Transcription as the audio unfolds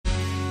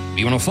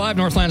B105,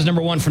 Northland's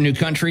number one for New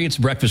Country. It's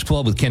Breakfast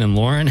Club with Ken and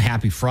Lauren.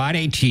 Happy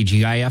Friday,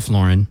 TGIF,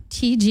 Lauren.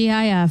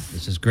 TGIF.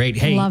 This is great.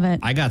 Hey, love it.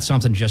 I got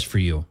something just for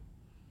you.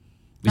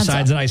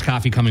 Besides that iced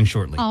coffee coming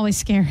shortly. Always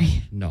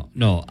scary. No.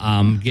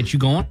 Get you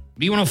going.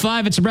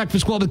 B105, it's a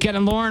Breakfast Club with Ken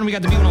and Lauren. We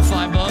got the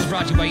B105 Buzz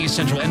brought to you by East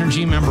Central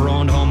Energy,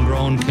 member-owned,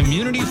 homegrown,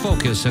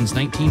 community-focused since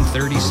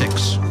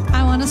 1936.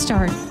 I want to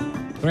start.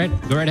 Go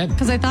right ahead.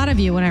 Because I thought of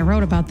you when I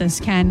wrote about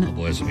this, Ken. Oh,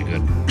 boy, this will be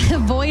good.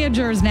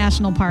 Voyageurs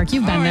National Park.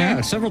 You've been there.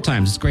 Yeah, several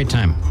times. It's a great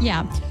time.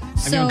 Yeah.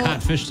 I've even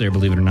caught fish there,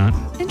 believe it or not.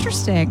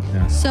 Interesting.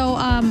 Yeah. So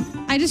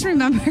I just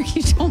remember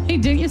you told me,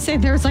 didn't you say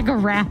there was like a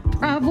rat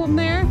problem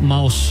there?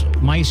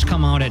 Mice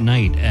come out at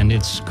night, and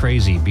it's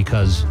crazy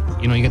because,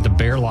 you get the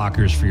bear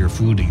lockers for your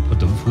food. You put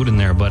the food in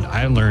there, but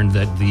I learned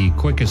that the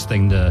quickest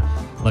thing to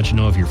let you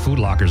know if your food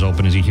locker's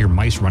open is you hear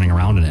mice running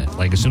around in it.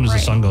 Like as soon as the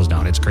sun goes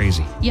down, it's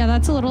crazy. Yeah,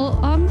 that's a little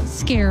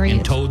scary.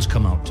 And toads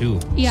come out too.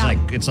 Yeah.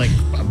 It's like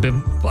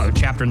a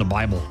chapter in the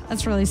Bible.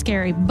 That's really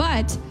scary.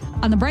 But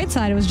on the bright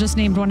side, it was just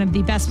named one of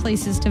the best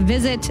places to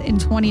visit in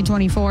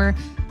 2024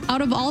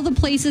 out of all the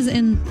places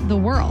in the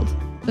world.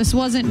 This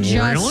wasn't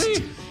just...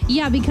 Really?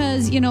 Yeah,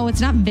 because,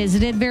 it's not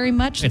visited very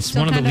much. It's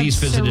one of the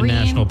least visited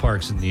national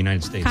parks in the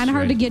United States. Kind of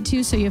hard to get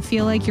to, so you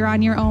feel like you're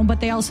on your own.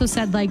 But they also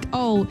said,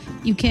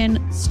 you can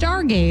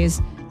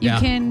stargaze, you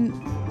can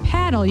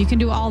paddle, you can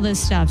do all this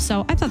stuff.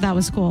 So I thought that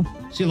was cool.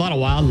 See, a lot of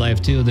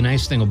wildlife, too. The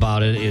nice thing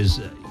about it is,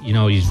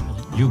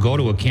 you go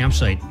to a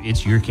campsite,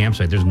 it's your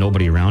campsite. There's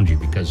nobody around you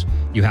because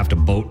you have to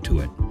boat to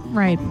it.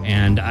 Right.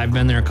 And I've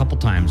been there a couple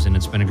times, and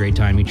it's been a great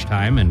time each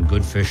time, and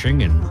good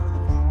fishing, and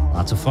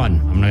lots of fun.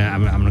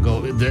 I'm gonna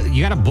go.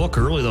 You got to book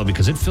early though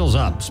because it fills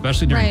up,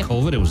 especially during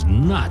COVID. It was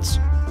nuts.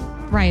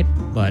 Right.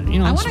 But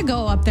I want to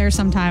go up there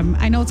sometime.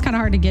 I know it's kind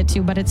of hard to get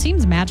to, but it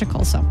seems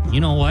magical. So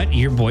you know what?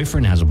 Your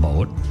boyfriend has a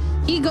boat.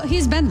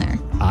 He's been there.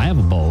 I have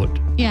a boat.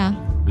 Yeah.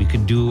 You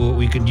get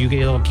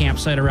a little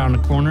campsite around the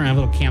corner. I have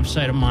a little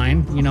campsite of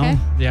mine. Okay.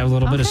 They have a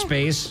little bit of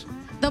space.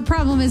 The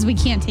problem is we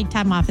can't take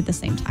time off at the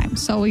same time,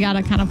 so we got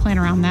to kind of plan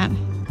around that.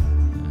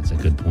 That's a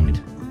good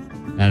point.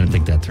 I didn't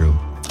think that through.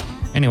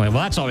 Anyway,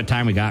 well, that's all the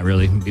time we got,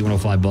 really.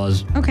 B105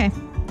 Buzz. Okay.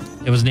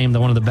 It was named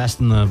one of the best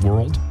in the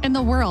world. In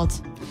the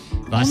world.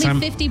 Only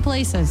 50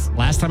 places.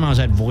 Last time I was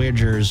at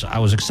Voyageurs, I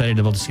was excited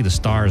to be able to see the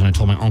stars, and I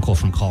told my uncle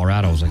from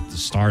Colorado, I was like, the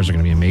stars are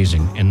going to be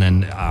amazing. And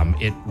then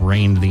it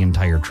rained the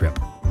entire trip.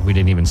 We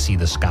didn't even see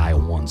the sky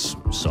once.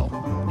 So,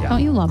 yeah.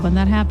 Don't you love when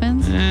that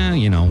happens? What are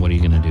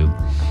you going to do?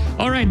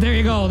 All right, there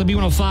you go. The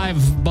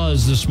B105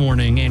 Buzz this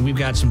morning. And we've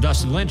got some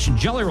Dustin Lynch and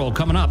Jelly Roll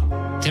coming up.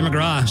 Tim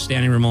McGraw,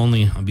 standing room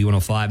only on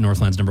B105,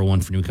 Northland's number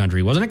one for New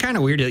Country. Wasn't it kind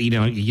of weird that, you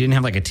didn't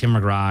have like a Tim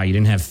McGraw, you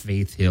didn't have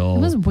Faith Hill.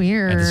 It was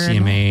weird. At the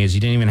CMAs.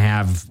 You didn't even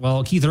have,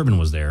 Keith Urban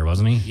was there,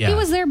 wasn't he? Yeah. He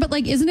was there, but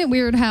isn't it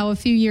weird how a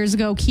few years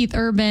ago Keith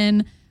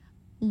Urban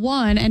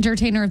won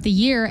Entertainer of the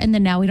Year, and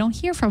then now we don't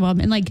hear from him.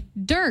 And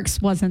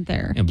Dirks wasn't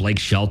there. And Blake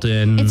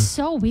Shelton. It's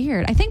so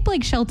weird. I think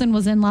Blake Shelton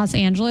was in Los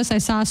Angeles. I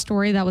saw a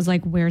story that was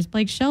where's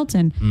Blake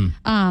Shelton?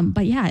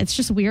 But yeah, it's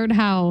just weird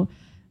how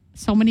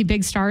so many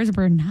big stars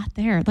were not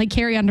there. Like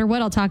Carrie Underwood,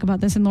 I'll talk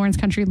about this in Lawrence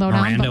Country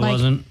Lowdown. Miranda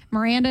wasn't.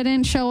 Miranda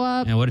didn't show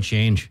up. Yeah, what a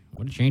change.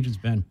 What a change it's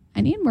been. I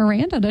need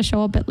Miranda to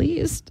show up at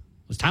least.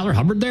 Was Tyler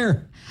Hubbard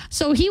there?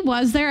 So he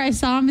was there. I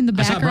saw him in the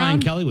background. I saw Brian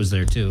Kelly was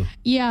there too.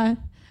 Yeah.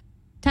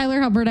 Tyler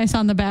Hubbard, I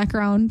saw in the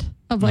background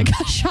of a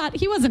shot.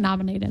 He wasn't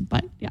nominated,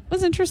 but yeah, it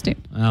was interesting.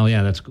 Oh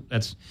yeah,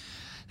 that's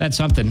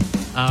something.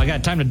 I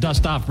got time to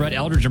dust off Brett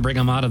Eldridge and bring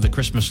him out of the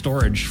Christmas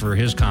storage for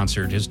his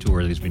concert, his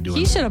tour that he's been doing.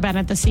 He should have been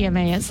at the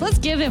CMAs. Let's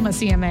give him a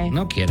CMA.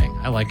 No kidding.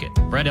 I like it.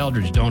 Brett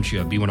Eldridge, don't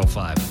you?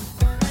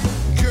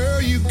 B105.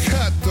 Girl, you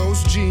cut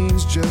those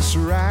jeans just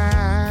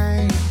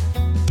right.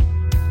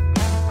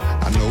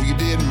 I know you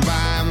didn't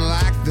buy them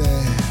like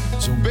that.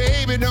 So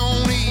baby,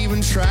 don't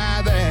even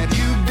try that.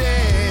 You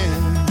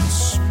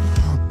dance.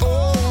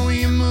 Oh,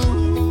 you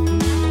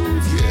move.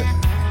 Yeah.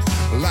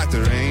 Like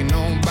there ain't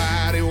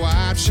nobody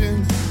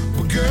watching.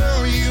 But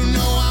girl, you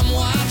know I'm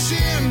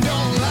watching.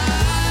 Don't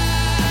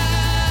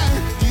lie.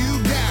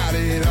 You got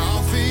it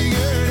all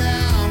figured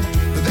out.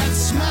 That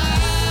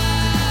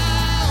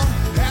smile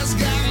has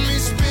got me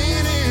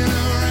spinning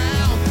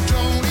around.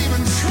 Don't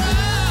even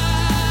try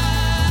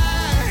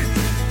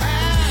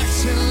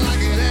acting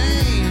like it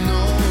ain't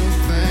no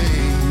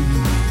thing.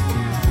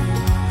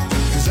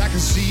 'Cause I can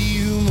see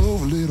you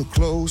move a little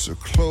closer.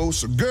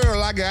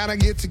 Girl, I gotta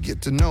get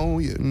to know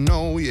you.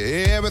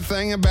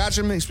 Everything about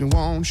you makes me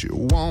want you.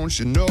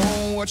 Know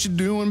what you're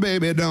doing,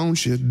 baby,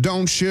 don't you? You've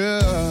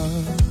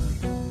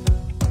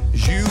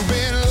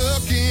been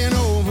looking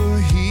over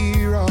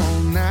here all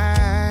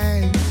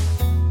night.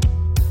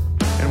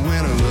 And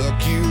when I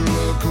look, you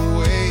look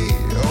away.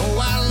 Oh,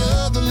 I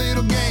love the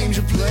little games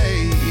you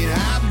play. And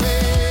I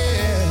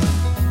bet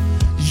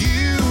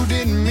you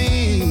didn't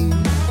mean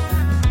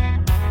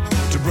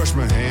to brush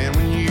my hand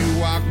when you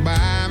walked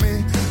by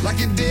me. Like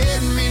you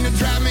didn't mean to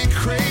drive me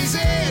crazy.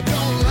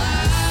 Don't lie.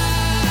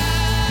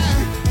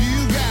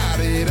 You got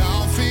it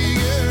all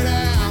figured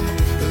out.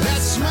 That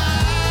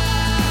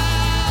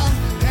smile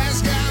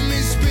has got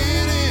me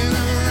spinning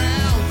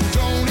around.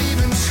 Don't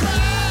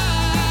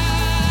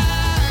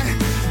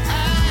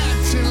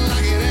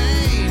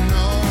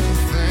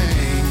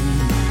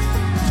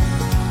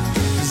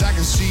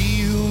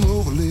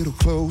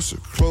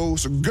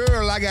closer.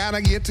 Girl, I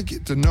gotta get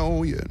to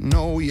know you.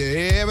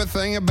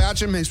 Everything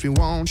about you makes me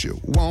want you.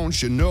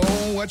 Know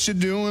what you're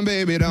doing,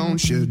 baby,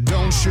 don't you?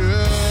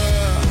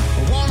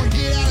 I wanna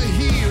get out of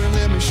here and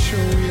let me show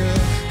you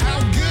how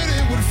good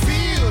it would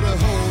feel to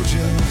hold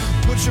you.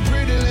 Put your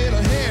pretty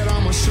little head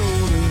on my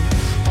shoulder.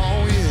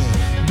 Oh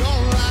yeah,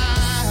 don't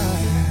lie.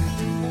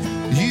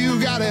 You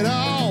got it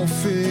all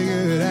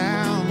figured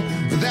out.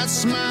 That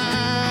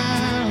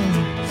smile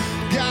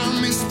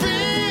got me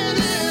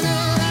spinning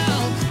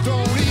around.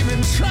 Don't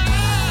even try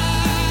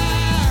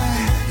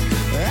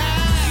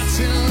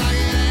acting like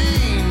it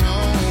ain't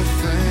no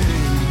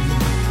thing.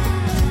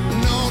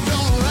 No,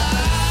 don't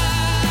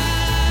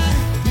lie.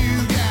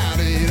 You got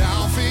it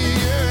all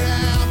figured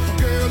out.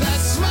 Girl, that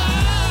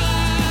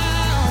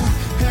smile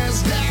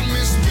has got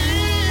me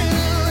spinning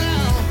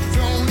around.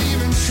 Don't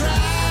even try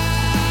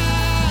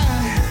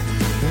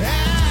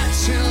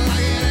acting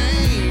like it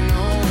ain't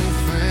no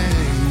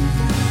thing.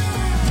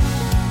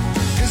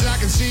 'Cause I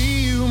can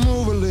see you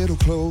move a little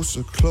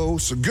closer.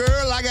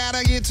 Girl, I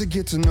gotta get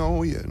to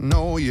know you.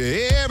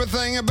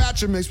 Everything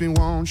about you makes me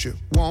want you.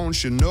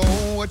 Know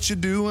what you're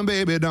doing,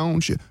 baby,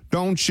 don't you?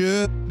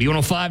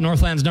 B105,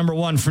 Northland's number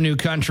one for new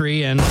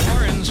country, and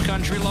Lauren's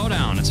Country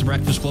Lowdown. It's the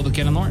Breakfast Club with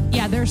Ken and Lauren.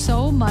 Yeah, there's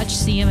so much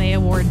CMA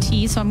award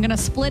tea, so I'm going to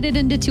split it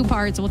into two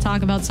parts. We'll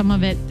talk about some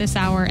of it this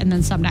hour and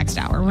then some next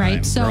hour,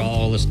 right? So we're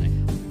all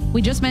listening.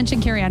 We just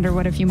mentioned Carrie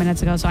Underwood a few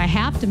minutes ago, so I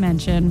have to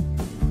mention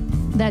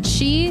that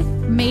she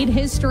made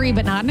history,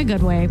 but not in a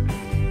good way,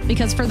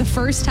 because for the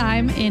first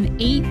time in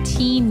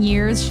 18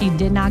 years, she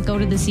did not go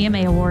to the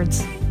CMA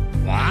Awards.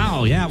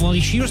 Wow, yeah. Well,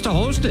 she used to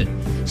host it.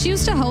 She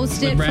used to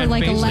host it for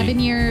like 11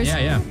 years.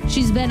 Yeah.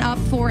 She's been up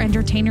for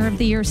Entertainer of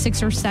the Year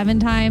 6 or 7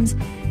 times.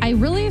 I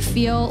really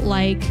feel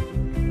like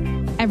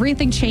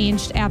everything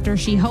changed after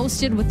she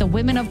hosted with the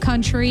Women of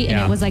Country, and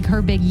it was like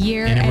her big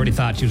year. And everybody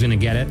thought she was going to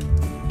get it.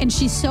 And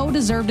she so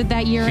deserved it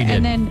that year. She did.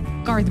 And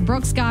then Garth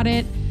Brooks got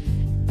it.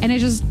 And it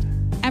just,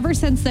 ever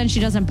since then, she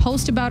doesn't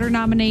post about her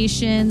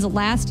nominations.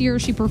 Last year,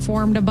 she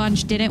performed a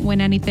bunch, didn't win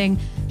anything.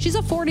 She's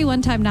a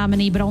 41-time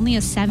nominee, but only a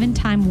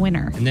 7-time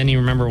winner. And then you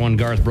remember when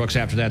Garth Brooks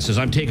after that says,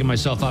 I'm taking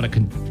myself out of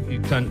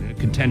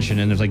contention.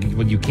 And it's like,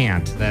 well, you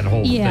can't. That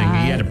whole thing. He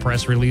had a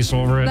press release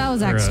over it. That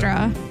was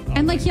extra.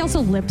 And like he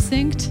also lip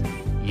synced.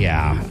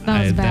 Yeah.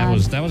 That was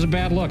bad. That was a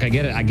bad look. I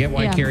get it. I get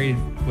why Carrie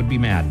would be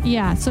mad.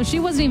 Yeah. So she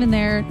wasn't even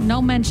there.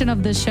 No mention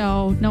of the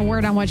show. No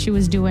word on what she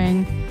was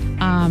doing.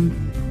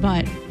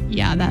 But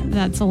yeah,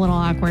 that's a little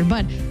awkward.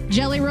 But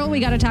Jelly Roll, we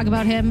got to talk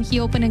about him. He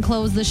opened and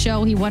closed the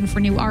show. He won for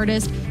New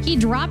Artist. He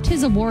dropped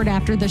his award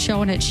after the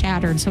show and it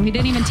shattered, so he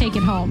didn't even take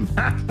it home.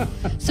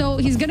 So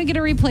he's going to get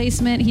a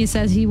replacement. He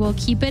says he will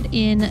keep it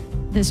in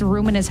this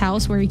room in his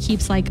house where he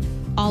keeps like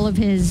all of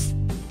his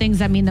things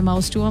that mean the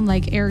most to him.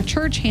 Like Eric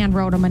Church hand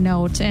wrote him a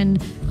note,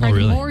 and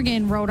Craig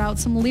Morgan wrote out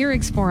some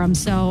lyrics for him.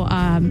 So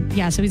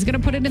so he's going to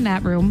put it in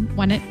that room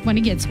when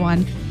he gets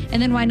one.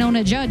 And then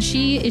Winona Judd,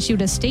 she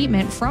issued a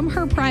statement from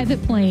her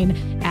private plane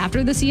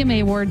after the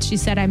CMA Awards. She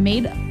said, I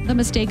made the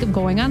mistake of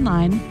going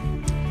online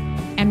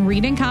and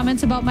reading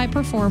comments about my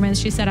performance.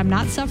 She said, I'm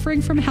not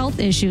suffering from health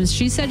issues.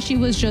 She said she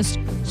was just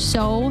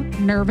so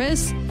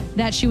nervous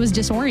that she was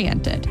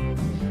disoriented.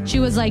 She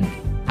was like,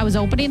 I was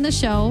opening the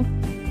show.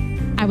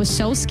 I was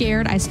so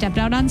scared. I stepped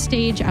out on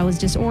stage. I was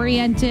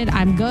disoriented.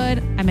 I'm good.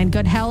 I'm in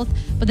good health.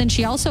 But then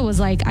she also was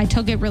like, I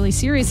took it really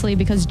seriously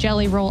because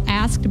Jelly Roll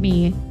asked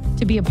me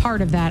to be a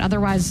part of that.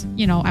 Otherwise,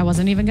 I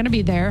wasn't even going to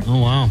be there.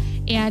 Oh, wow.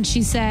 And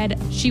she said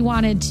she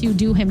wanted to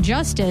do him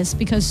justice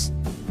because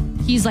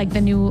he's like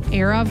the new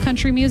era of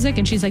country music.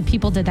 And she's like,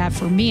 people did that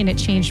for me and it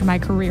changed my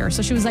career.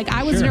 So she was like,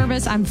 I was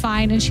nervous. I'm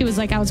fine. And she was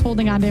like, I was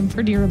holding on to him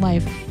for dear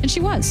life. And she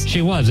was.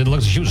 She was. It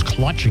looks, she was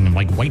clutching him,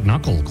 like white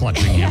knuckle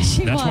clutching him.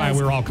 That's why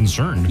we were all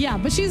concerned. Yeah,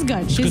 but she's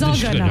good. She's all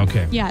good now.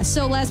 Okay. Yeah.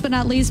 So last but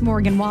not least,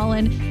 Morgan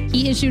Wallen,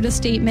 he issued a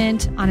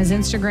statement on his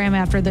Instagram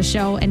after the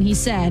show. And he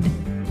said,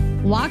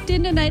 walked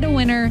in tonight a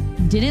winner,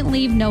 didn't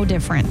leave no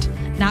different.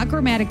 Not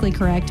grammatically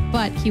correct,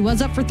 but he was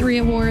up for 3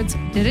 awards,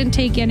 didn't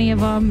take any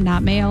of them,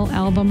 not male,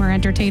 album, or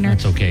entertainer.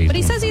 That's okay. But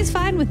he says he's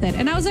fine with it.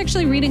 And I was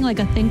actually reading like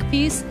a think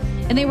piece,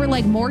 and they were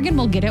like, Morgan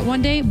will get it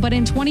one day, but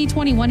in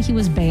 2021 he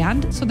was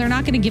banned, so they're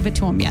not going to give it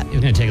to him yet.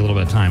 It's going to take a little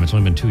bit of time. It's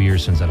only been 2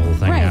 years since that whole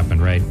thing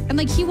happened, right? And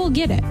like he will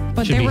get it.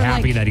 But should they be were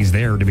happy that he's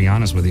there, to be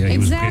honest with you.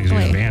 Exactly.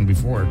 He was banned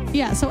before.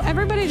 Yeah, so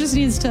everybody just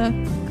needs to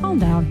calm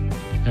down.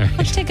 Right.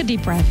 Let's take a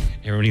deep breath.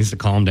 Everyone needs to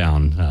calm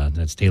down.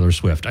 That's Taylor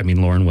Swift.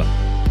 Lauren Will.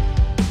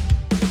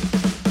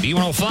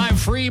 B105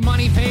 free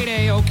money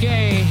payday.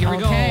 Okay, here we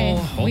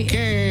go.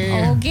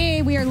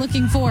 Okay, we are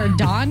looking for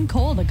Don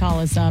Cole to call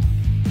us up.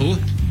 Who?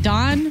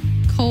 Don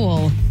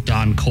Cole.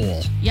 Don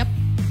Cole. Yep.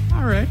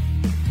 All right.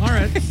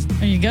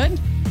 Are you good?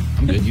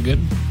 I'm good. You good?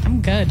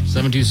 I'm good.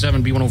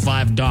 727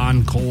 B105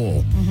 Don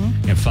Cole.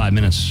 You have 5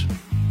 minutes.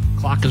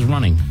 Clock is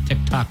running. Tick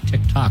tock,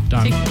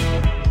 Don.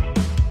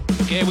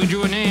 Okay, we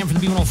drew a name for the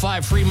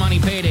B105 free money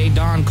payday,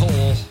 Don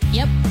Cole.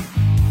 Yep.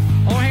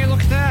 Oh, hey, look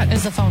at that.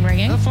 Is the phone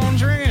ringing? The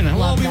phone's ringing. Hello,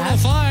 Love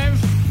B105.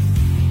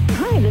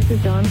 Hi, this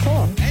is Don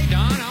Cole. Hey,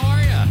 Don, how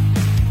are you?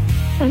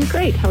 I'm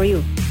great. How are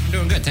you? I'm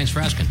doing good. Thanks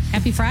for asking.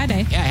 Happy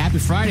Friday. Yeah, happy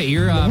Friday.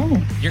 You're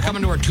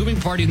coming to our tubing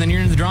party, and then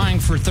you're in the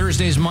drawing for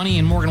Thursday's Money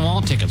and Morgan Wall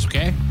tickets,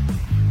 okay?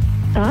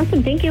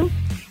 Awesome. Thank you.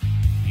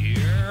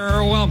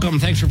 You're welcome.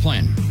 Thanks for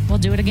playing. We'll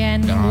do it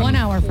again 1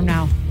 hour from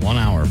now. 1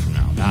 hour from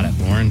now. Got it,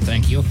 Lauren.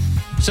 Thank you.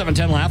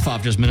 7:10 laugh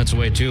off, just minutes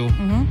away, too.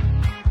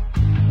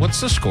 Mm-hmm.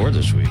 What's the score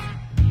this week?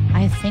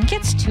 I think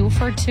it's 2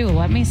 for 2.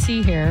 Let me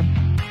see here.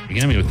 You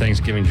gave me with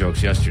Thanksgiving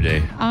jokes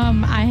yesterday.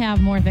 I have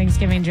more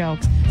Thanksgiving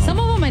jokes. Some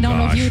of them I don't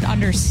know if you'd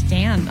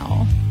understand,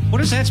 though. What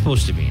is that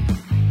supposed to mean?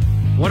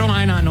 What don't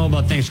I not know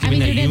about Thanksgiving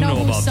that you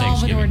know about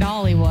Salvador Thanksgiving?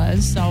 Dali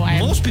was, so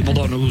Most people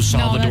don't know who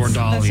Salvador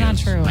Dali is.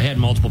 That's not true. I had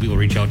multiple people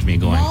reach out to me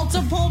going.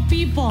 Multiple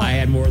people. I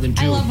had more than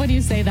 2. I love when you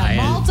say that.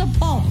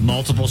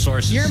 Multiple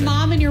sources. Your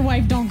mom and your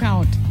wife don't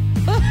count.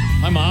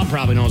 My mom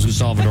probably knows who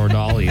Salvador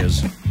Dali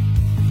is.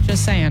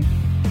 Just saying.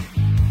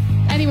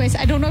 Anyways,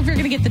 I don't know if you're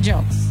going to get the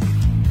jokes.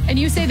 And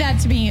you say that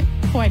to me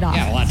quite often.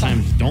 Yeah, a lot of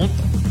times don't.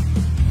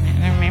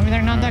 Maybe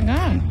they're not that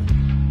good.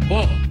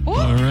 Whoa.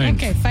 All right.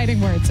 Okay,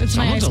 fighting words. It's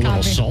my iced coffee.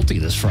 Someone's a little salty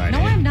this Friday.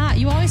 No, I'm not.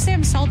 You always say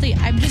I'm salty.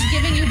 I'm just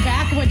giving you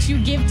back what you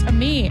give to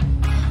me.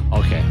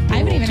 Okay. I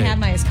haven't even had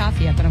my iced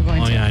coffee yet, but I'm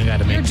going to. Yeah, I got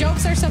to make your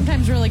jokes are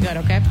sometimes really good,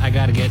 okay? I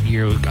got to get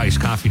your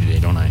iced coffee today,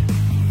 don't I?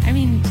 I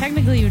mean,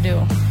 technically you do.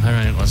 All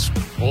right, let's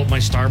hold my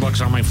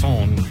Starbucks on my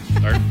phone.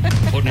 Start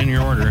putting in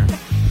your order.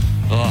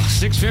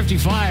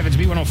 6:55. It's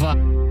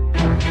B105.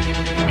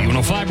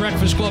 B105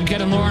 Breakfast Club,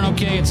 Ken and Lauren.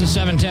 Okay, it's a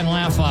 7:10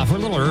 laugh off. We're a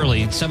little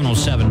early. It's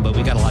 7:07, but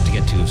we got a lot to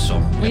get to, so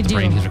we do.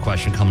 Brain teaser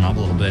question coming up a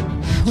little bit.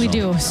 We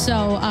do.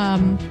 So, I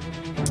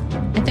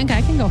think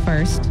I can go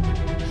first.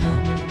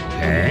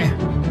 Okay.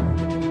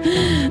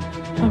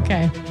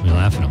 Okay. What are you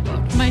laughing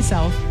about?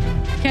 Myself.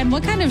 Ken,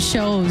 what kind of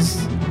shows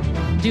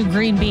do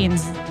green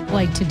beans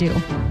like to do?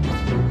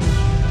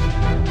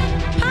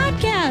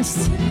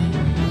 Podcasts.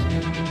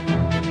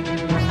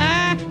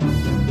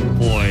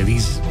 Boy,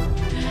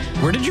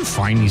 where did you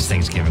find these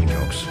Thanksgiving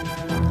jokes?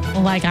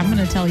 Like, I'm going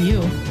to tell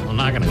you. I'm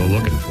not going to go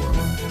looking for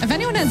them. If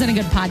anyone has any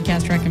good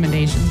podcast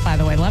recommendations, by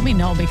the way, let me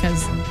know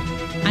because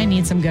I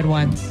need some good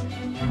ones.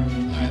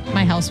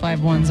 My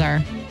housewife ones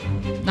are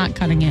not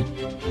cutting it.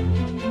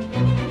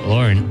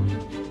 Lauren,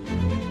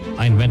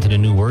 I invented a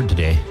new word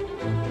today.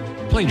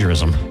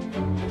 Plagiarism.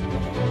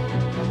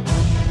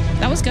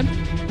 That was good.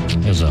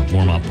 It was a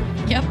warm-up.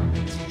 Yep.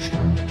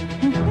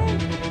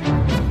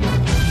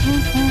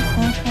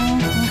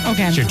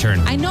 Okay. It's your turn.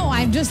 I know.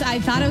 I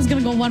thought I was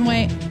going to go one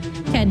way.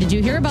 Ken, did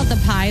you hear about the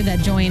pie that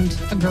joined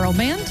a girl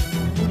band?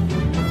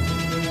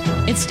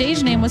 Its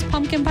stage name was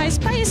Pumpkin Pie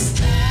Spice.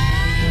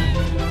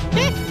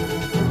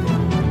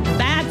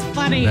 That's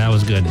funny. That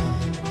was good.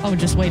 Oh,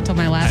 just wait till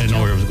my last I didn't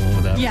know where I was going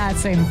with that. Yeah,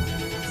 same.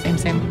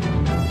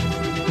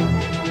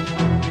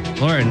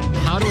 Lauren,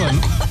 how do I...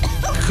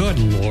 Good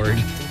Lord.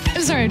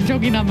 I'm sorry, I'm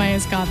joking on my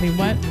iced coffee.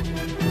 What?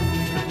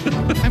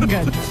 I'm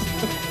good.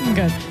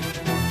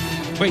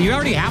 Wait, you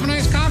already have an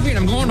iced coffee and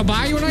I'm going to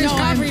buy you an iced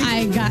coffee?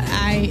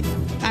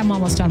 I'm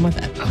almost done with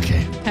it.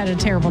 Okay. Had a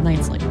terrible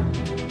night's sleep.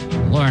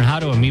 Lauren, how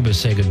do amoebas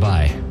say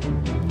goodbye?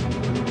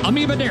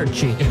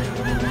 Amoeba-derci.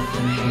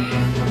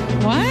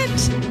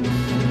 What?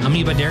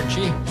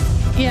 Amoeba-derci?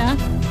 Yeah.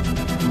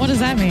 What does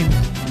that mean?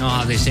 No,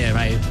 how they say it,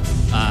 right?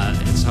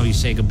 It's how you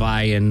say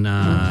goodbye in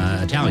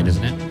Italian,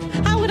 isn't it?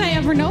 How would I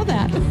ever know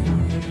that?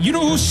 You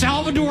know who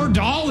Salvador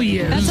Dali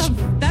is?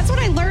 That's what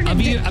I learned.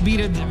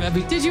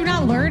 Did you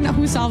not learn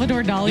who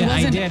Salvador Dali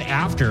was? I did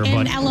after,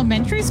 in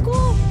elementary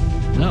school?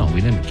 No,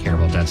 we didn't care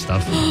about that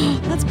stuff.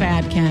 That's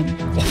bad, Ken.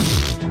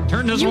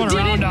 Turn this one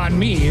around on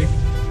me.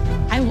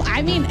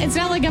 I mean, it's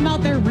not like I'm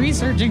out there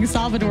researching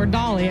Salvador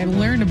Dali. I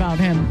learned about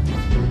him.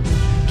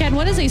 Ken,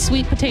 what is a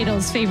sweet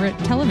potato's favorite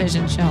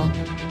television show?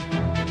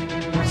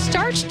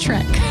 Starch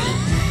Trek.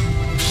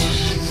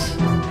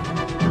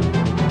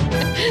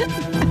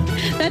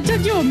 That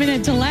took you a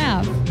minute to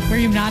laugh. Were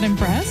you not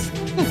impressed?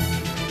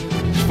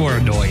 Or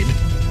annoyed.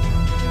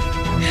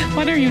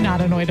 When are you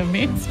not annoyed of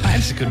me?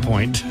 That's a good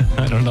point.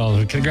 I don't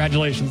know.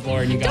 Congratulations,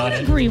 Lauren. You got it.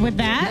 Don't agree with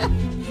that.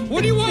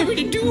 What do you want me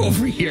to do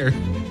over here?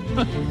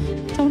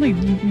 Don't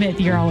admit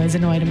you're always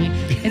annoyed at me.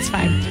 It's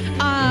fine.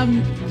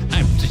 I'm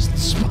just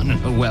spun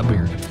a web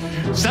here.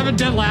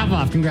 7:10 laugh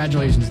off.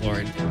 Congratulations,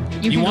 Lauren.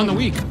 You won the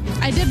week.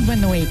 I did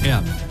win the week.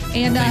 Yeah.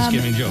 And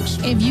Thanksgiving jokes.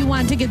 If you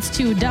want tickets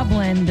to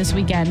Dublin this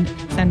weekend,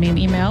 send me an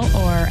email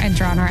or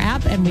enter on our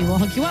app and we will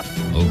hook you up.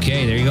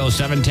 Okay, there you go.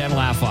 7:10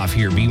 laugh off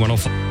here.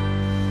 B105.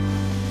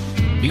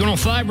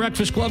 B105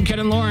 Breakfast Club, Ken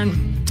and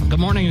Lauren. Good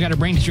morning. You got a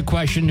brain teaser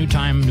question. New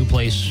time, new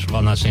place.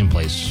 Well, not same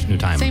place. New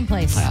time. Same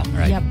place. Yeah,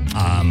 right. Yep.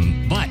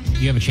 But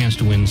you have a chance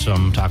to win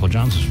some Taco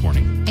John's this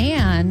morning.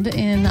 And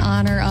in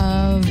honor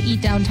of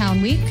Eat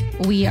Downtown Week,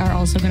 we are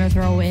also going to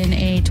throw in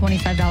a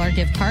 $25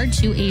 gift card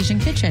to Asian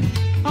Kitchen.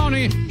 Oh,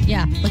 neat.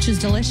 Yeah, which is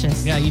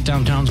delicious. Yeah, Eat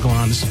Downtown's going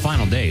on. This is the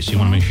final day, so you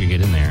want to make sure you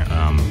get in there.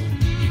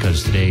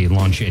 Because today,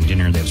 lunch and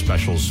dinner, they have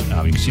specials.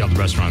 You can see all the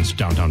restaurants,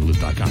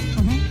 downtownduluth.com.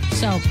 Mm-hmm.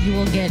 So you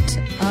will get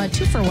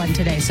 2 for 1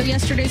 today. So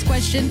yesterday's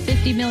question,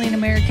 50 million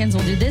Americans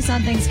will do this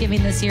on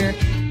Thanksgiving this year.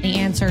 The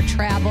answer,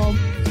 travel.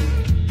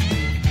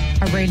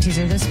 Our brain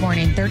teaser this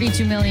morning,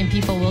 32 million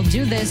people will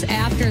do this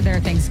after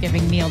their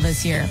Thanksgiving meal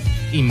this year.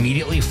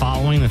 Immediately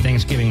following the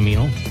Thanksgiving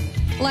meal?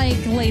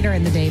 Like later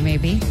in the day,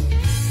 maybe.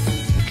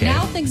 Okay.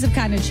 Now things have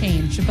kind of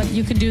changed, but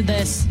you could do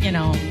this,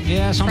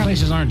 Yeah, some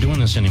places aren't doing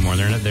this anymore.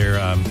 They're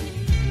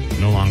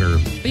no longer.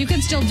 But you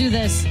can still do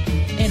this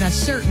in a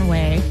certain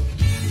way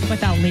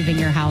without leaving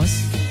your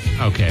house.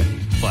 Okay,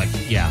 but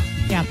yeah.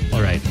 Yeah.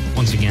 All right.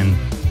 Once again,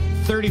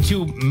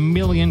 32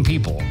 million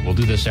people will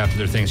do this after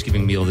their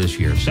Thanksgiving meal this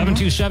year.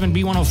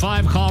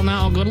 727-B105. Call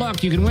now. Good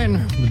luck. You can win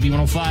the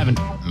B105. And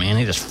man,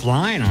 they just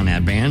flying on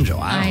that banjo.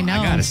 I know.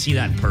 I got to see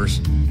that in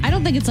person. I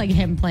don't think it's like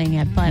him playing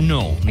it, but...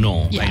 No.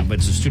 Yeah. But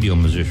it's a studio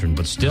musician,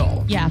 but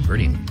still. Yeah.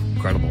 Pretty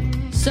incredible.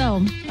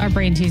 So, our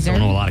brain teaser. I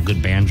know a lot of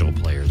good banjo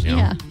players, you know?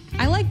 Yeah.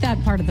 I like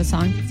that part of the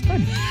song. It's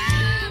good.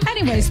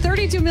 Anyways,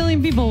 32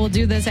 million people will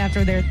do this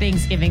after their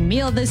Thanksgiving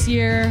meal this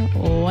year.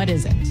 What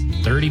is it?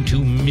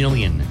 32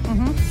 million.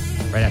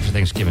 Right after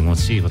Thanksgiving.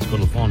 Let's see. Let's go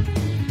to the phone.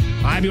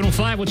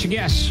 5-105. What's your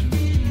guess?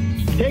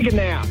 Take a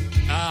nap.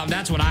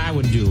 That's what I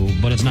would do,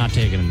 but it's not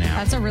taking a nap.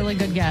 That's a really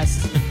good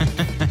guess.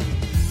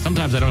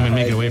 Sometimes I don't even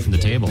make it away from the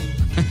table.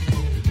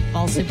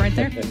 Fall asleep right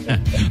there.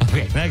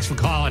 Okay, thanks for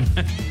calling.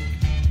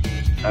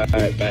 All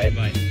right, bye.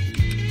 Bye.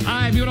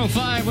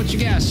 5-105. What's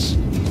your guess?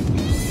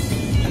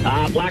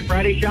 Black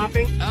Friday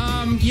shopping?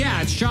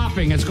 Yeah, it's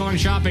shopping. It's going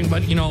shopping,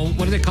 but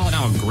what do they call it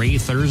now? A gray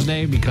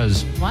Thursday?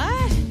 Because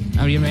What?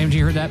 haven't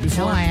you heard that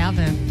before? No, I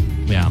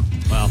haven't. Yeah.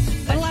 Well,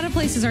 But a lot of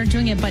places aren't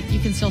doing it, but you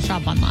can still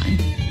shop online.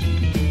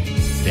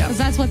 yeah. Because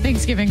that's what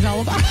Thanksgiving's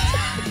all about.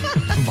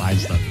 Buy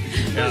stuff.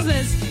 Who's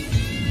this?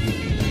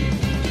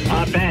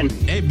 Ben.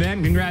 Hey,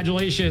 Ben,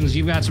 congratulations.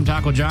 You've got some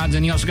Taco Johns,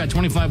 and you also got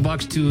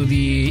 $25 to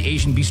the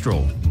Asian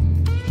Bistro.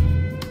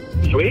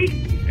 Sweet.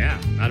 Yeah,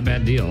 not a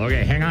bad deal.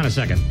 Okay, hang on a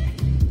second.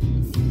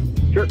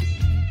 Sure.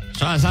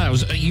 So I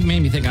thought you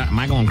made me think, am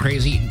I going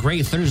crazy?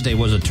 Gray Thursday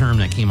was a term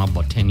that came up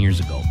about 10 years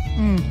ago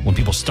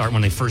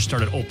when they first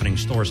started opening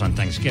stores on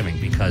Thanksgiving,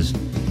 because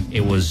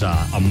it was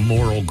a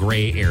moral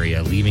gray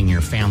area, leaving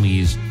your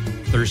family's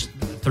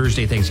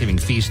Thursday Thanksgiving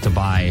feast to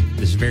buy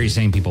this very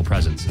same people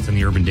presents. It's in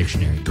the Urban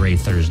Dictionary. Gray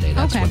Thursday.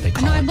 That's what they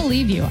call No, it. I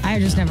believe you. I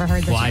just never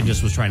heard this. Well, I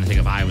just was trying to think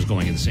if I was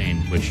going insane,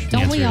 which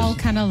Don't we all is,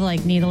 kind of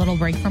like need a little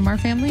break from our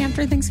family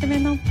after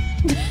Thanksgiving, though?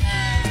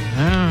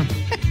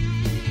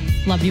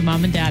 Love you,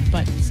 Mom and Dad,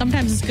 but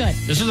sometimes it's good.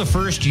 This is the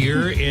first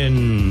year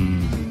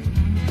in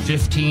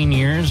 15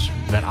 years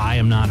that I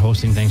am not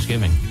hosting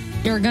Thanksgiving.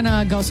 You're going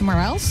to go somewhere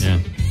else? Yeah.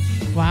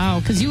 Wow,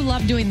 because you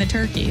love doing the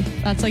turkey.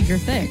 That's like your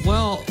thing.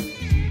 Well,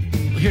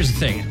 here's the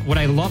thing. What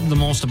I love the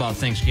most about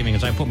Thanksgiving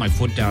is I put my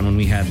foot down when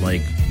we had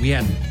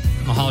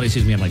the holiday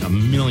season, we had like a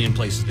million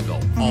places to go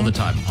all the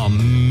time. A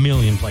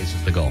million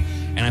places to go.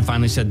 And I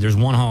finally said, there's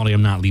one holiday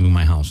I'm not leaving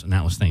my house, and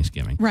that was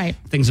Thanksgiving. Right.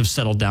 Things have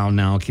settled down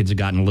now. Kids have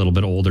gotten a little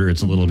bit older.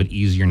 It's a little bit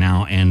easier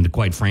now. And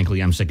quite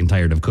frankly, I'm sick and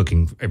tired of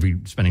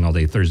spending all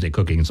day Thursday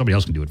cooking, and somebody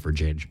else can do it for a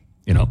change,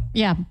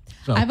 Yeah.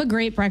 So- I have a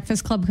great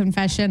Breakfast Club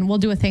confession. We'll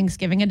do a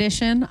Thanksgiving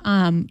edition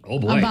Oh,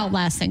 boy. about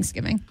last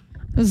Thanksgiving.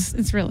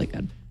 It's really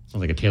good.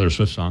 Sounds like a Taylor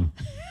Swift song.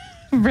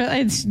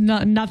 It's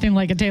nothing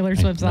like a Taylor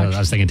Swift song. I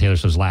was thinking Taylor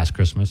Swift's Last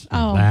Christmas.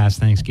 Oh.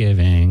 Last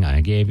Thanksgiving, I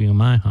gave you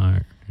my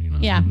heart.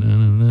 Yeah.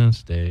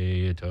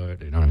 Stay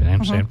atart. You know what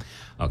I'm saying?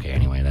 Okay,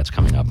 anyway, that's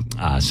coming up.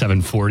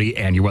 7:40,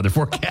 and your weather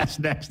forecast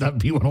next up,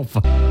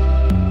 B105.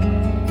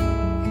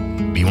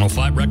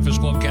 B105, Breakfast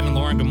Club, Ken and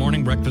Lauren. Good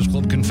morning, Breakfast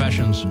Club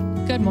Confessions.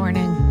 Good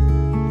morning.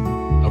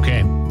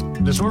 Okay,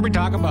 this is where we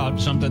talk about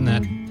something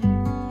that,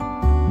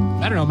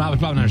 I don't know, probably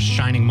not a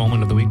shining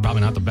moment of the week,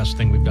 probably not the best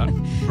thing we've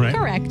done, right?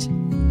 Correct.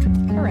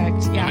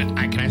 Yeah.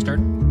 Can I start?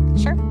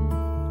 Sure.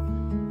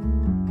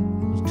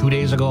 2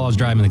 days ago, I was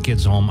driving the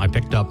kids home. I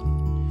picked up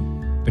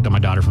my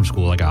daughter from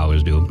school like I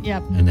always do.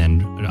 Yep. And then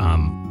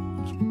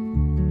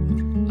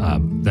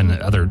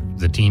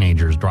the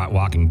teenagers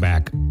walking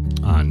back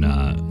on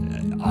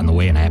the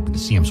way, and I happened to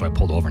see them, so I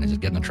pulled over and I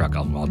said, "Get in the truck.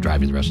 I'll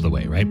drive you the rest of the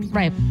way." Right.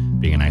 Right.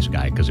 Being a nice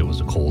guy, because it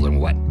was a cold and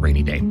wet,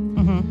 rainy day.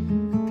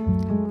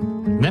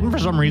 And then for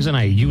some reason,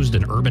 I used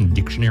an Urban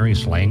Dictionary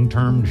slang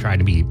term to try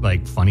to be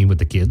like funny with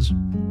the kids.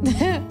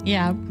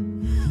 Yeah.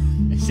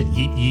 I said,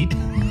 "Yeet yeet."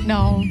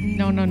 No.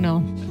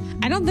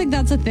 I don't think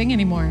that's a thing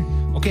anymore.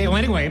 Okay. Well,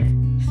 anyway.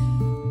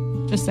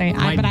 Just saying.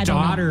 My I don't know.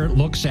 daughter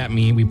looks at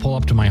me. We pull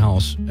up to my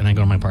house, and I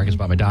go to my parking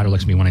spot. My daughter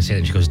looks at me when I say that,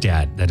 and she goes,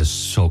 "Dad, that is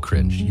so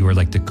cringe. You are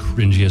like the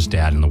cringiest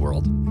dad in the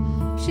world."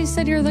 She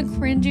said you're the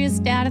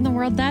cringiest dad in the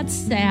world. That's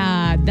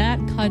sad. That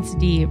cuts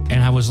deep.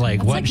 And I was like,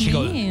 That's "What?" like She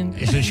mean.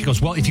 She goes,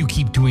 "Well, if you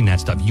keep doing that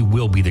stuff, you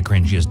will be the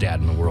cringiest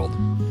dad in the world."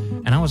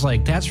 And I was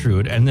like, "That's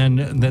rude." And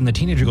then the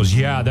teenager goes,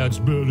 "Yeah, that's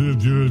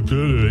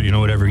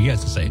whatever he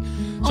has to say."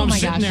 So I'm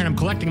sitting there and I'm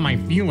collecting my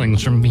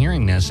feelings from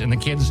hearing this, and the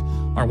kids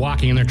are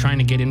walking and they're trying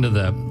to get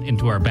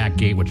into our back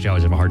gate, which I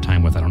always have a hard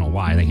time with. I don't know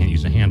why. They can't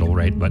use the handle,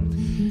 right? But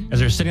as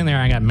they're sitting there,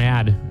 I got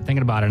mad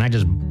thinking about it, and I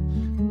just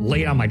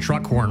laid on my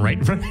truck horn right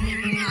in front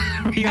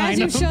As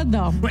you should,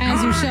 though.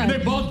 As you And they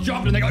should. both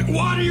jumped and they're like,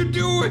 what are you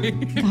doing?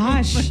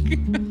 Gosh.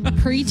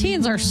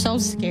 Preteens are so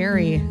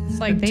scary. It's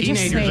like they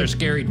just Teenagers say, are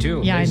scary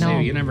too. Yeah, They I know.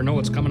 say you never know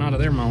what's coming out of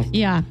their mouth.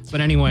 Yeah.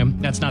 But anyway,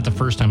 that's not the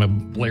first time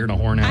I've blared a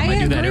horn at him. I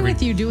do that agree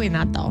with you doing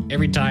that, though.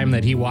 every time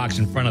that he walks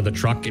in front of the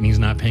truck and he's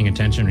not paying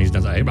attention,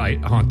 and I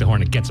honk the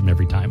horn. It gets him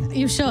every time.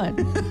 You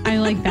should. I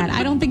like that.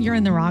 I don't think you're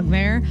in the wrong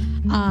there.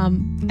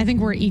 I think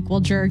we're equal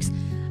jerks.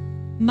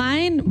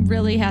 Mine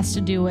really has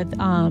to do with,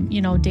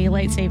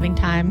 daylight saving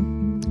time.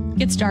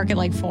 Gets dark at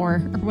like 4 or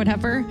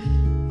whatever.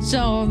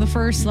 So the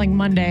first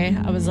Monday,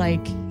 I was like,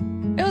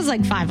 it was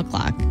 5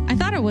 o'clock. I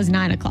thought it was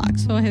 9 o'clock.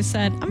 So I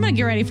said, I'm going to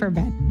get ready for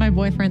bed. My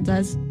boyfriend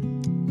says,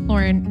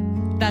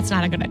 Lauren, that's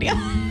not a good idea.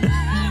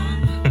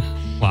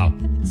 Wow.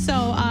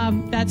 So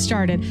that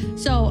started.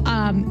 So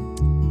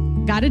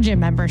got a gym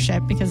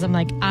membership because I'm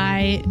like,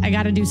 I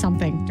got to do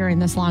something during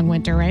this long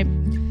winter, right?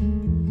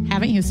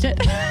 Haven't used it.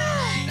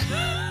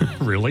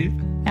 Really?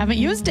 Haven't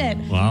used it.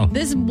 Wow.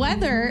 This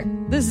weather,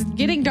 this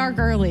getting dark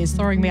early is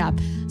throwing me off.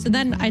 So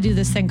then I do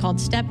this thing called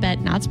Step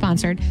Bet, not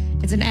sponsored.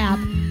 It's an app.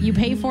 You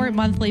pay for it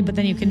monthly, but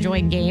then you can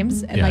join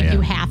games. And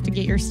you have to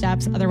get your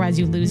steps. Otherwise,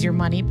 you lose your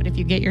money. But if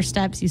you get your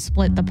steps, you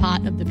split the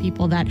pot of the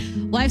people that,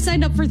 I've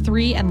signed up for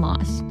 3 and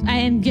lost.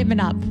 And given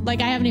up. I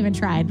haven't even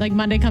tried.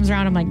 Monday comes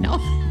around, I'm like, no.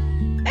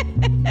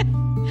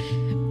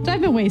 So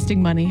I've been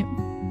wasting money.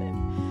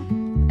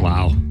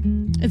 Wow.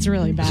 It's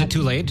really bad. Is it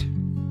too late?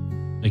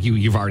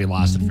 You've already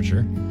lost it for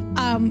sure.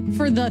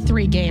 For the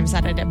 3 games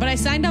that I did. But I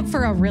signed up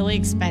for a really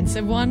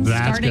expensive one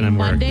That's starting gonna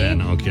work Monday.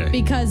 then, okay.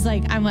 Because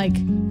I'm like,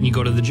 You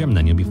go to the gym,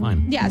 then you'll be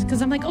fine. yeah,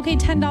 because I'm like, okay,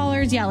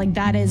 $10. Yeah,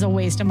 that is a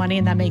waste of money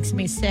and that makes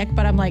me sick.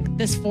 But I'm like,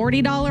 this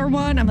 $40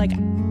 one, I'm like,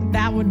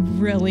 that would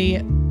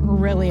really,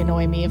 really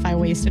annoy me if I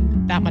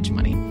wasted that much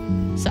money.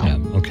 So Yeah,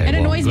 okay, it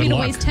well, annoys me good to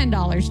luck. waste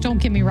 $10. Don't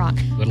get me wrong.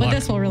 Good but luck.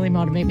 this will really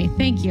motivate me.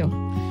 Thank you.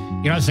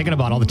 I was thinking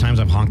about all the times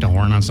I've honked a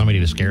horn on somebody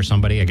to scare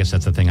somebody. I guess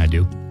that's the thing I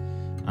do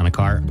on a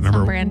car.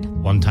 Remember brand.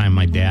 one time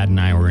my dad and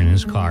I were in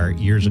his car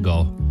years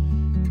ago,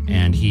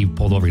 and he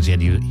pulled over because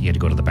he had to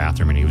go to the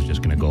bathroom, and he was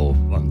just going to go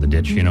on the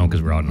ditch,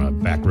 because we're out on a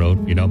back road,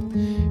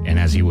 And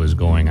as he was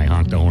going, I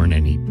honked the horn,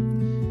 and he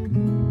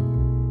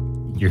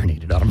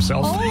urinated on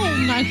himself. Oh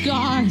my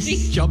gosh.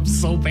 He jumped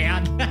so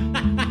bad.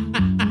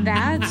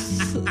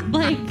 That's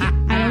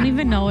I don't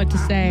even know what to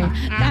say.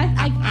 That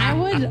I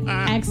would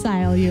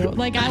exile you.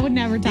 I would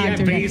never talk Yeah,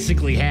 to you.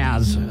 basically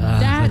has.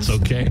 That's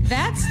okay.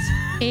 That's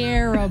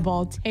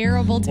terrible,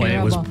 terrible, Boy,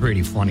 terrible. it was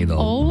pretty funny, though.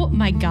 Oh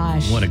my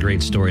gosh. What a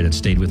great story that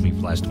stayed with me for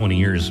the last 20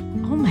 years.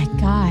 Oh my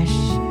gosh.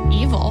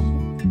 Evil.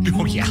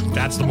 Oh, yeah,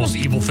 that's the most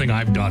evil thing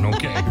I've done.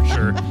 Okay,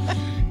 sure.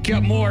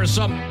 Get more,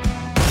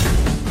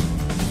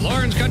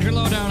 Lauren's Country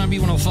Lowdown on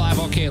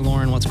B105. Okay,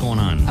 Lauren, what's going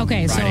on?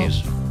 Okay,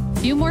 Fridays. so a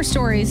few more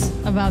stories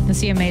about the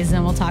CMAs, and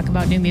then we'll talk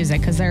about new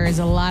music because there is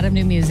a lot of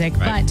new music.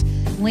 Right.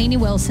 But Lainey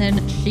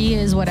Wilson, she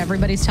is what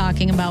everybody's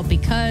talking about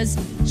because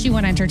she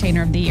won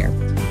Entertainer of the Year.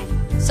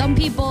 Some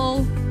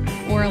people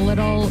were a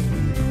little,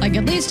 at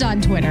least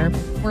on Twitter,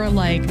 were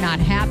not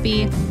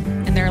happy.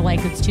 And they're like,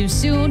 it's too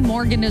soon.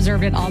 Morgan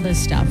deserved it, all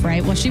this stuff,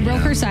 right? Well, she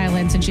broke her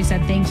silence and she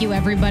said, thank you,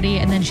 everybody.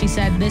 And then she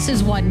said, this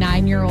is what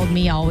 9-year-old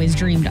me always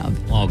dreamed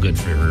of. All good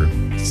for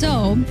her.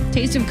 So,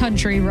 Taste of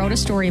Country wrote a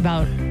story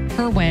about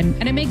her win,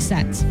 and it makes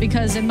sense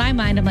because in my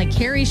mind, I'm like,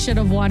 Carrie should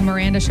have won,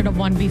 Miranda should have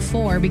won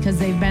before because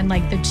they've been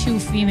the 2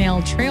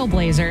 female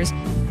trailblazers.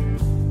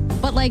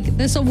 But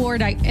this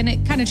award, and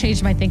it kind of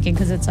changed my thinking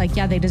because it's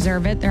yeah, they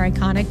deserve it. They're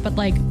iconic. But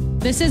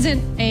this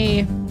isn't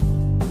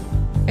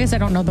I guess I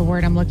don't know the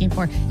word I'm looking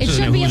for. It This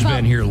should isn't be who's about.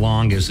 been here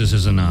longest. This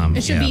isn't.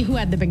 It should be who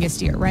had the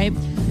biggest ear, right?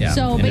 Yeah.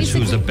 So and it's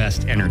basically, who's the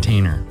best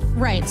entertainer.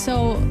 right.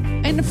 So,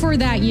 and for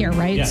that year,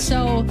 right? Yes.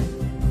 So,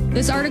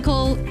 this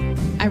article,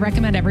 I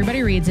recommend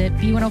everybody reads it.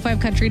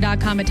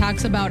 B105country.com. It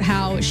talks about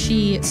how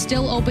she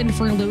still opened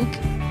for Luke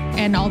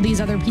and all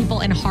these other people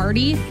and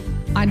Hardy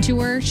on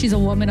tour. She's a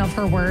woman of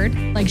her word.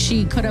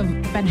 She could have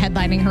been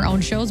headlining her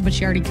own shows, but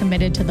she already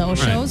committed to those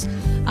Right. shows.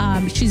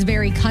 She's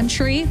very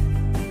country.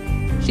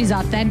 She's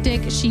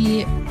authentic.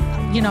 She,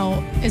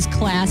 is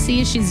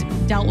classy. She's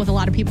dealt with a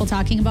lot of people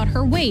talking about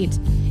her weight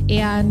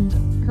and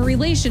her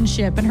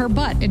relationship and her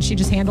butt, and she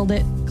just handled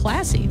it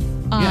classy.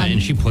 Yeah,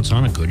 and she puts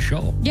on a good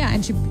show. Yeah,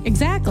 and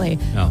exactly.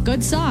 Yeah.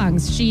 Good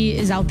songs. She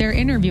is out there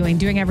interviewing,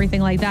 doing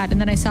everything like that.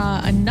 And then I saw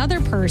another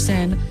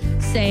person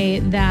say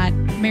that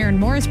Maren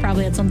Morris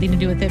probably had something to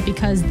do with it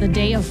because the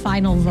day of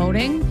final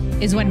voting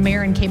is when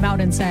Maren came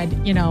out and said,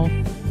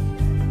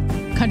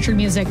 country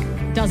music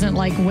doesn't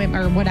like women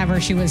or whatever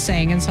she was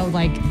saying. And so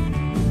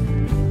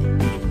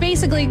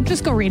basically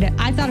just go read it.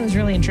 I thought it was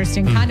really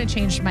interesting. Kind of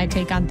changed my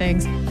take on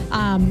things.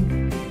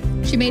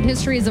 She made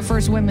history as the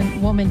first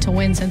woman to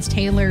win since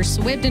Taylor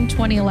Swift in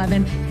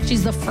 2011.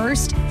 She's the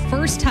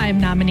first-time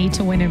nominee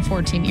to win in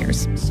 14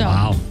 years. So,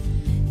 Wow.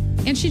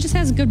 And she just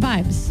has good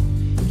vibes.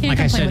 Can't Like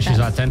I complain said, with she's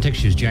that. authentic.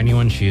 She's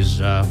genuine. She's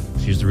the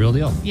real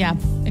deal. Yeah,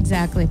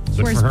 exactly.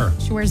 Good for her.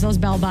 She wears those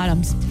bell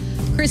bottoms.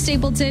 Chris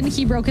Stapleton,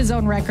 he broke his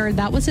own record.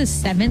 That was his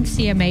 7th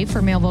CMA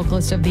for Male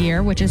Vocalist of the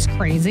Year, which is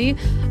crazy.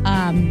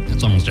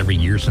 That's almost every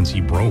year since he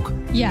broke.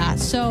 Yeah,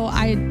 so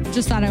I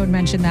just thought I would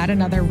mention that.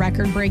 Another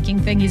record-breaking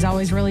thing. He's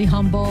always really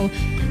humble.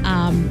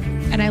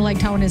 And I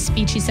liked how in his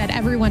speech he said,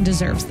 everyone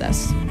deserves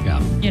this.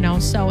 Yeah. You know,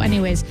 so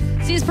anyways,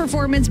 see his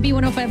performance,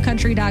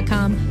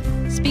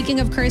 b105country.com. Speaking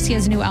of Chris, he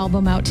has a new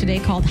album out today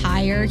called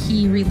Higher.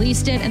 He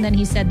released it, and then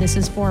he said, this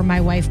is for my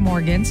wife,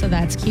 Morgan, so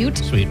that's cute.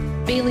 Sweet.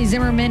 Bailey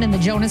Zimmerman and the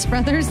Jonas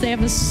Brothers, they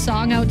have a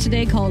song out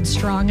today called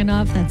Strong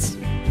Enough. That's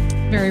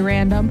very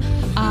random.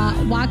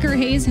 Walker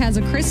Hayes has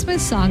a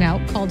Christmas song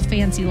out called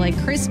Fancy Like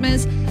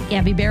Christmas.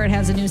 Gabby Barrett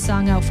has a new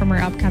song out from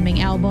her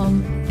upcoming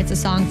album. It's a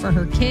song for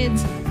her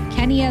kids.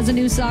 Kenny has a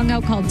new song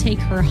out called Take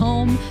Her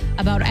Home,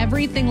 about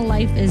everything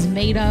life is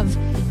made of.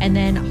 And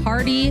then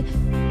Hardy,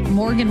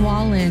 Morgan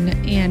Wallen,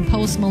 and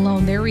Post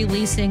Malone, they're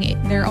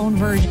releasing their own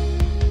version.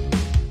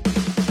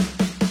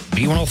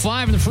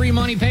 B105 and the free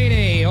money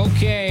payday.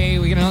 Okay,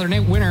 we got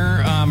another winner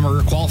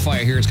or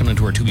qualifier here. It's coming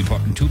into our tubing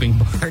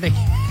party.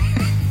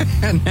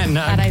 And then,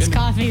 that iced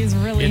coffee is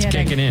really it's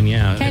hitting. Kicking in,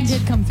 yeah. Ken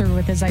did come through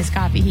with his iced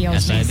coffee. He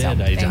owes me. Yes, I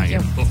did. Thank you.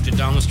 I booked it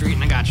down the street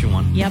and I got you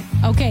one. Yep.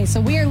 Okay, so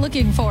we are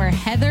looking for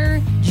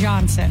Heather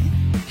Johnson.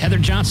 Heather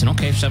Johnson,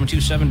 okay,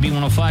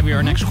 727-B105. You're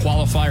our next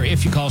qualifier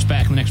if you call us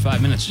back in the next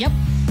 5 minutes. Yep.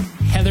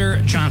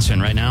 Heather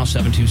Johnson right now,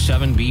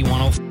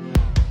 727-B105.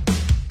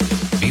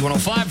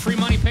 B105, free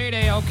money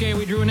payday. Okay,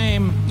 we drew a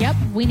name. Yep,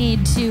 we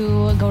need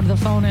to go to the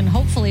phone and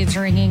hopefully it's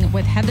ringing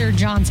with Heather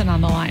Johnson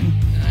on the line.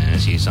 I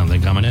see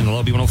something coming in.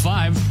 Hello,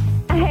 B105.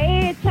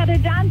 Hey, it's Heather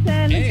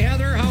Johnson. Hey,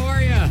 Heather, how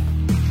are you?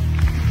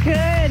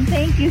 Good.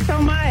 Thank you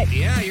so much.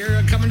 Yeah,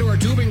 you're coming to our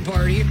tubing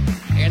party,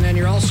 and then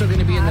you're also going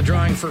to be in the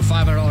drawing for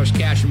 $500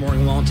 cash and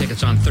Morgan Wallen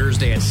tickets on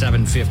Thursday at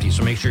 7:50.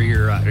 So make sure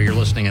you're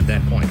listening at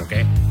that point,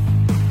 okay?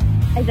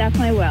 I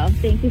definitely will.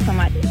 Thank you so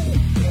much.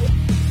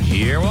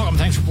 You're welcome.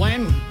 Thanks for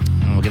playing.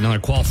 And we'll get another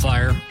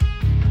qualifier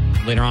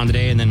later on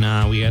today, and then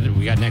we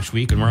got next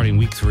week, and we're already in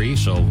week 3,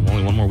 so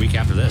only one more week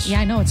after this. Yeah,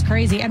 I know, it's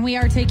crazy. And we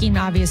are taking,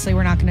 obviously,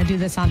 we're not going to do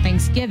this on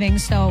Thanksgiving,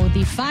 so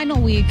the final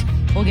week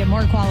we'll get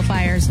more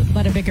qualifiers,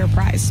 but a bigger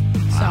prize.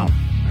 Wow. So,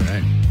 all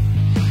right.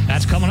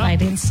 That's coming up.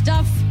 exciting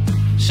stuff.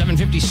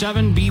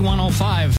 757 B105.